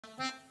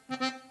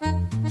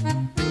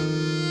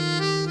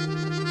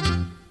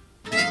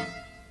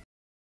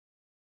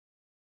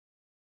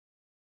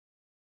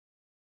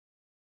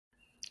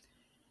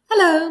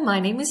Hello, my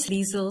name is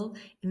Liesel.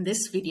 In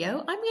this video,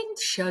 I'm going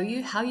to show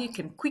you how you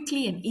can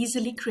quickly and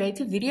easily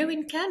create a video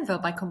in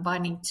Canva by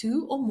combining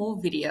 2 or more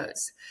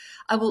videos.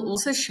 I will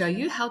also show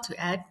you how to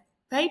add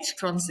page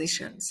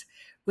transitions.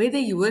 Whether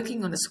you're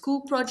working on a school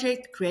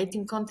project,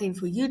 creating content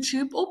for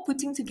YouTube, or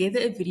putting together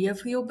a video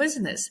for your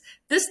business,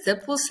 this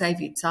tip will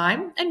save you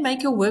time and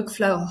make your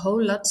workflow a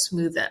whole lot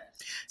smoother.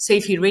 So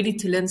if you're ready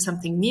to learn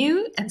something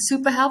new and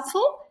super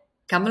helpful,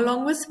 come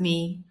along with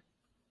me.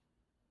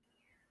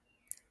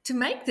 To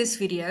make this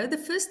video, the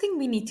first thing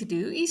we need to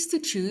do is to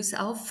choose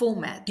our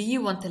format. Do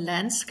you want a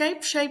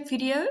landscape shape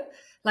video,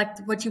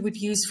 like what you would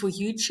use for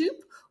YouTube,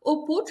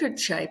 or portrait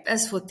shape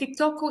as for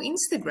TikTok or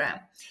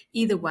Instagram?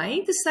 Either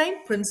way, the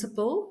same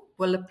principle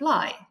will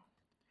apply.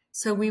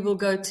 So we will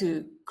go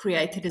to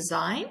Create a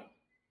Design.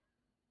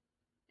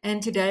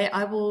 And today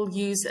I will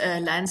use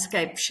a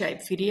landscape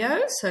shape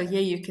video. So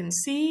here you can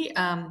see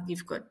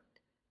you've got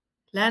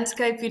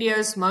landscape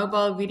videos,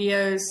 mobile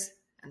videos,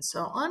 and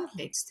so on.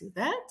 Let's do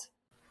that.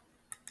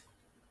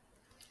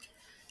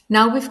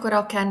 Now we've got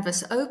our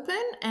canvas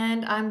open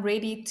and I'm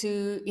ready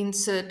to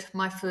insert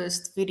my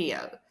first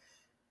video.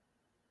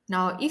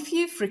 Now, if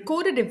you've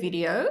recorded a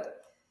video,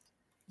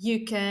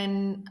 you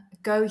can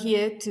go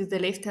here to the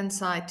left-hand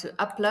side to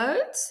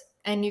uploads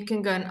and you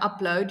can go and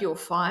upload your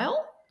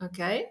file,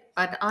 okay?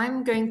 But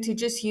I'm going to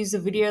just use a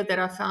video that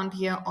I found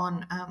here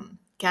on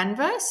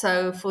Canva.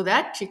 So for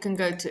that, you can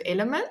go to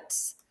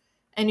Elements.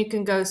 And you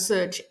can go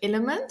search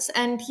elements.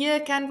 And here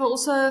Canva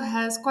also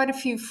has quite a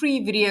few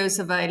free videos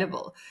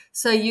available.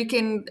 So you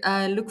can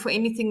look for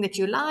anything that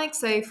you like.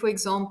 Say, for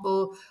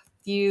example,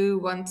 you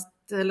want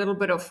a little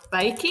bit of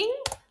baking.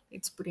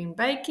 Let's put in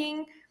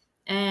baking.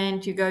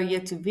 And you go here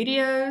to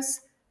videos.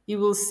 You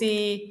will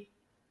see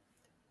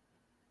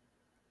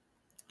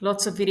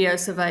lots of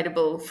videos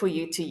available for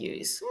you to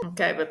use.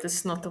 Okay, but this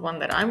is not the one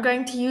that I'm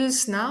going to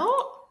use now.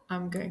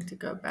 I'm going to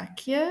go back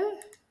here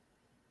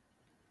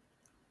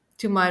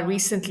to my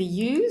recently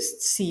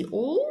used, see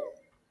all,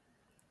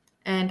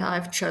 and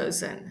I've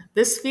chosen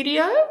this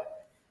video.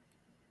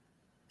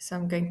 So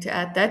I'm going to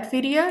add that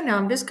video. Now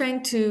I'm just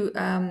going to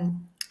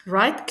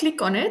right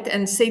click on it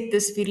and set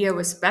this video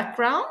as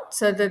background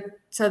so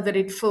that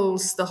it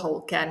fills the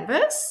whole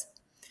canvas.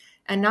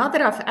 And now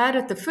that I've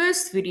added the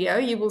first video,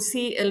 you will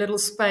see a little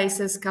space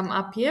has come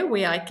up here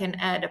where I can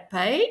add a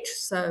page.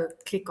 So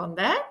click on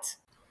that.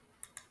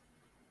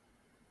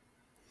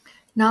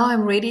 Now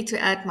I'm ready to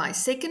add my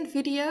second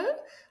video.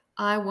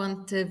 I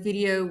want a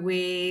video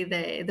where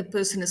the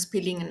person is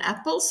peeling an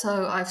apple.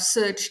 So I've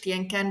searched here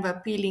in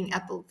Canva peeling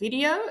apple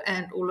video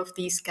and all of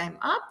these came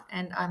up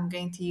and I'm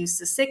going to use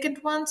the second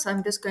one. So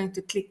I'm just going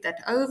to click that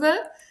over,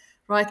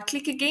 right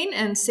click again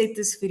and set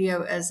this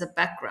video as a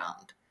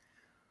background.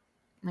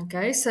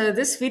 Okay, so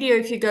this video,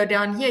 if you go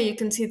down here, you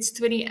can see it's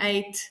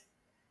 28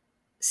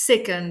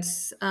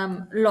 seconds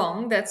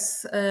long.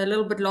 That's a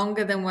little bit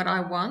longer than what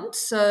I want.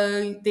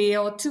 So there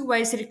are 2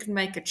 ways that you can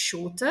make it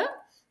shorter.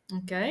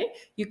 Okay,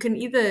 you can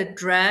either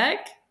drag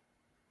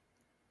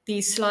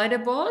these slider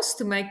bars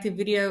to make the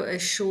video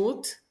as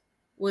short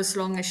or as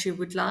long as you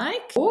would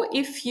like. Or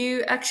if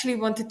you actually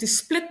wanted to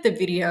split the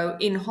video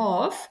in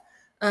half,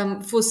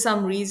 for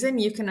some reason,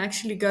 you can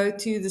actually go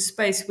to the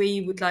space where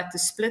you would like to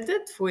split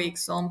it. For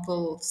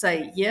example,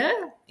 say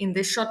here, in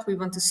this shot, we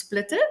want to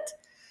split it.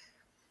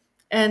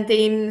 And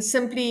then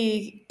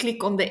simply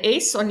click on the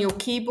S on your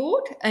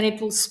keyboard and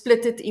it will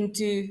split it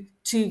into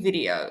 2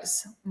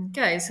 videos.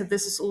 Okay, so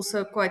this is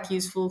also quite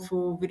useful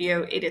for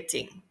video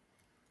editing.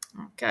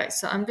 Okay,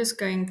 so I'm just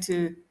going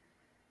to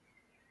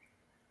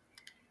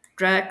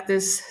drag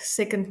this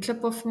second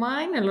clip of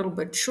mine a little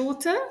bit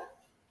shorter.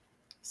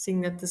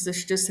 Seeing that this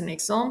is just an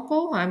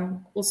example,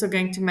 I'm also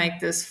going to make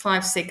this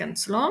 5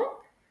 seconds long.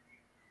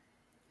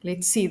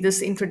 Let's see,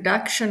 this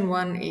introduction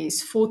one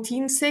is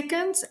 14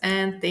 seconds.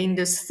 And then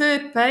this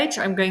third page,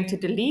 I'm going to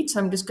delete.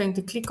 So I'm just going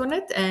to click on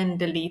it and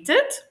delete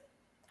it.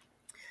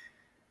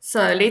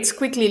 So let's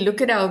quickly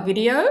look at our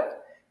video.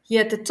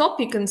 Here at the top,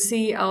 you can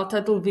see our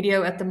total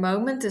video at the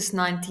moment is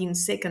 19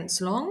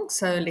 seconds long.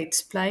 So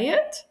let's play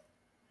it.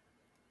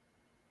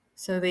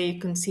 So there you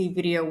can see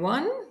video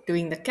 1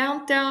 doing the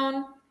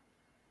countdown.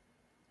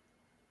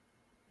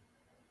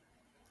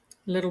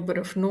 A little bit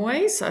of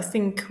noise. I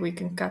think we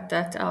can cut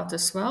that out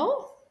as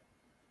well.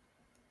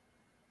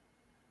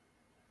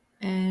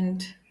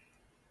 And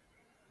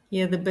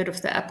here the bit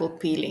of the apple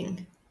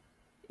peeling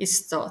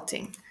is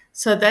starting.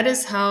 So that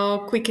is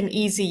how quick and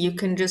easy you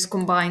can just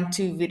combine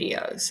 2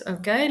 videos.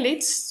 Okay,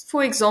 let's,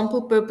 for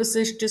example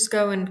purposes, just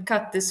go and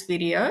cut this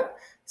video.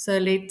 So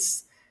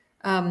let's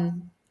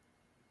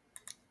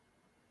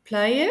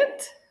play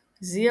it,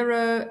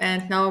 0,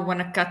 and now I want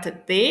to cut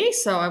it there.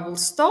 So I will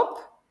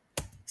stop.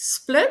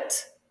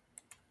 Split,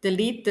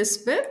 delete this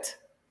bit,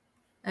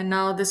 and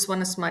now this one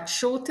is much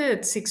shorter,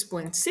 it's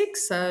 6.6,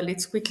 so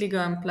let's quickly go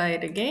and play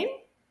it again.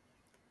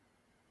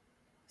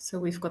 So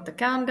we've got the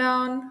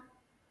countdown,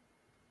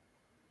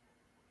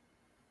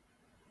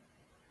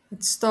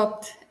 It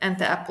stopped and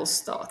the apple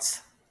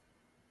starts.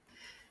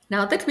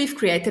 Now that we've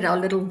created our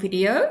little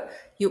video,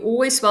 you're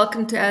always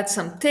welcome to add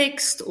some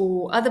text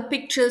or other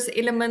pictures,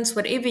 elements,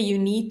 whatever you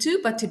need to.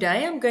 But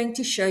today I'm going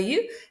to show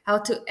you how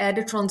to add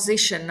a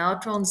transition. Now,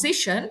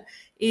 transition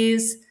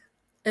is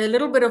a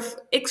little bit of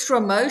extra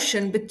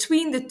motion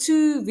between the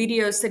two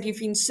videos that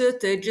you've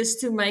inserted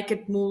just to make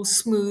it more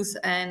smooth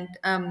and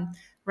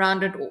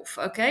rounded off.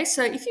 Okay,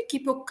 so if you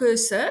keep your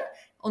cursor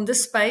on the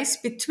space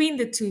between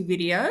the two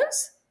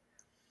videos,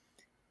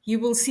 you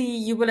will see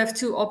you will have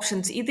two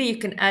options. Either you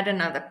can add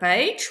another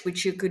page,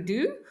 which you could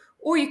do,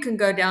 or you can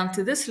go down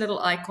to this little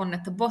icon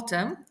at the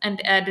bottom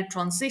and add a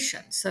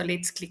transition. So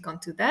let's click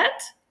onto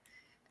that.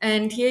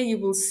 And here you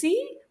will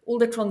see all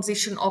the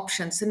transition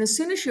options. And as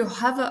soon as you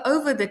hover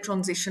over the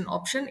transition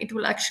option, it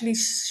will actually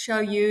show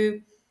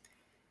you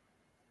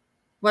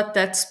what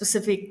that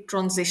specific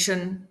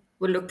transition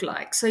will look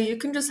like. So you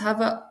can just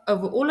hover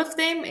over all of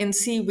them and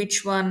see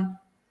which one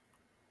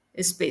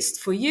is best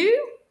for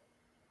you.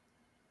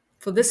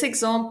 For this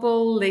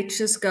example, let's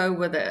just go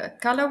with a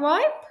color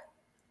wipe.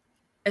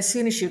 As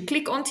soon as you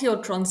click onto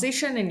your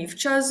transition and you've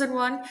chosen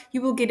one,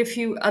 you will get a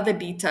few other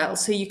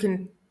details. So you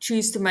can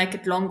choose to make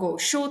it longer or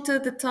shorter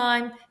the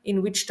time,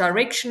 in which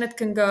direction it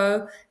can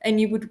go, and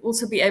you would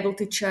also be able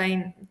to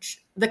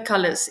change the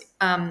colors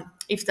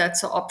if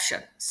that's an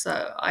option.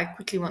 So I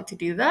quickly want to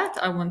do that.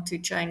 I want to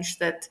change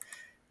that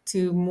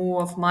to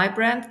more of my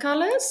brand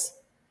colors.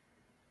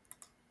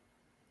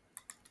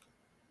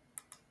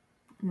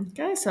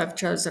 Okay, so I've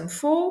chosen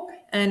 4,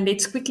 and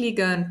let's quickly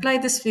go and play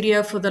this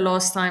video for the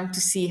last time to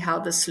see how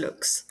this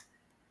looks.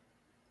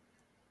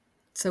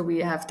 So we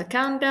have the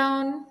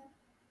countdown,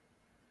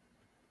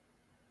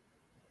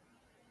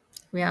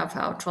 we have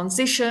our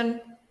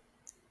transition,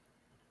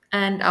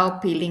 and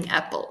our peeling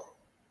apple.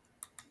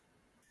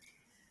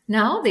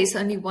 Now there's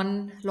only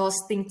one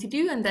last thing to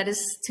do, and that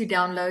is to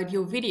download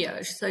your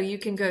video. So you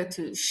can go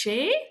to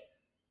Share,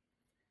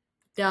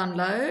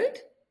 Download.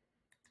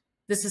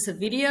 This is a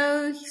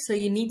video, so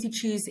you need to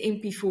choose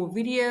MP4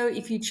 video.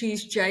 If you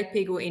choose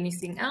JPEG or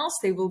anything else,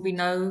 there will be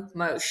no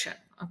motion.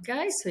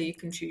 Okay, so you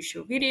can choose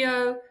your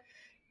video.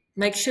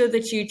 Make sure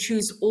that you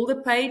choose all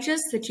the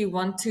pages that you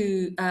want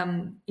to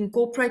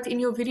incorporate in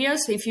your video.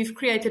 So if you've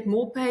created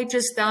more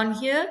pages down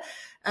here,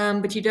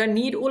 but you don't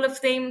need all of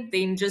them,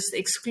 then just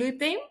exclude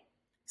them.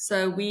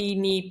 So we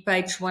need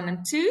page 1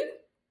 and 2.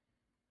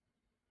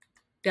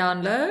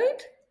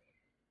 Download.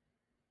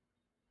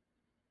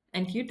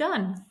 And you're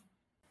done.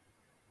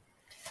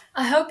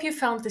 I hope you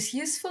found this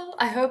useful.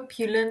 I hope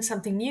you learned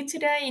something new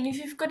today. And if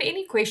you've got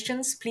any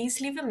questions,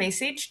 please leave a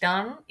message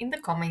down in the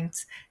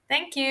comments.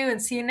 Thank you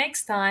and see you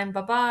next time.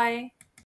 Bye-bye.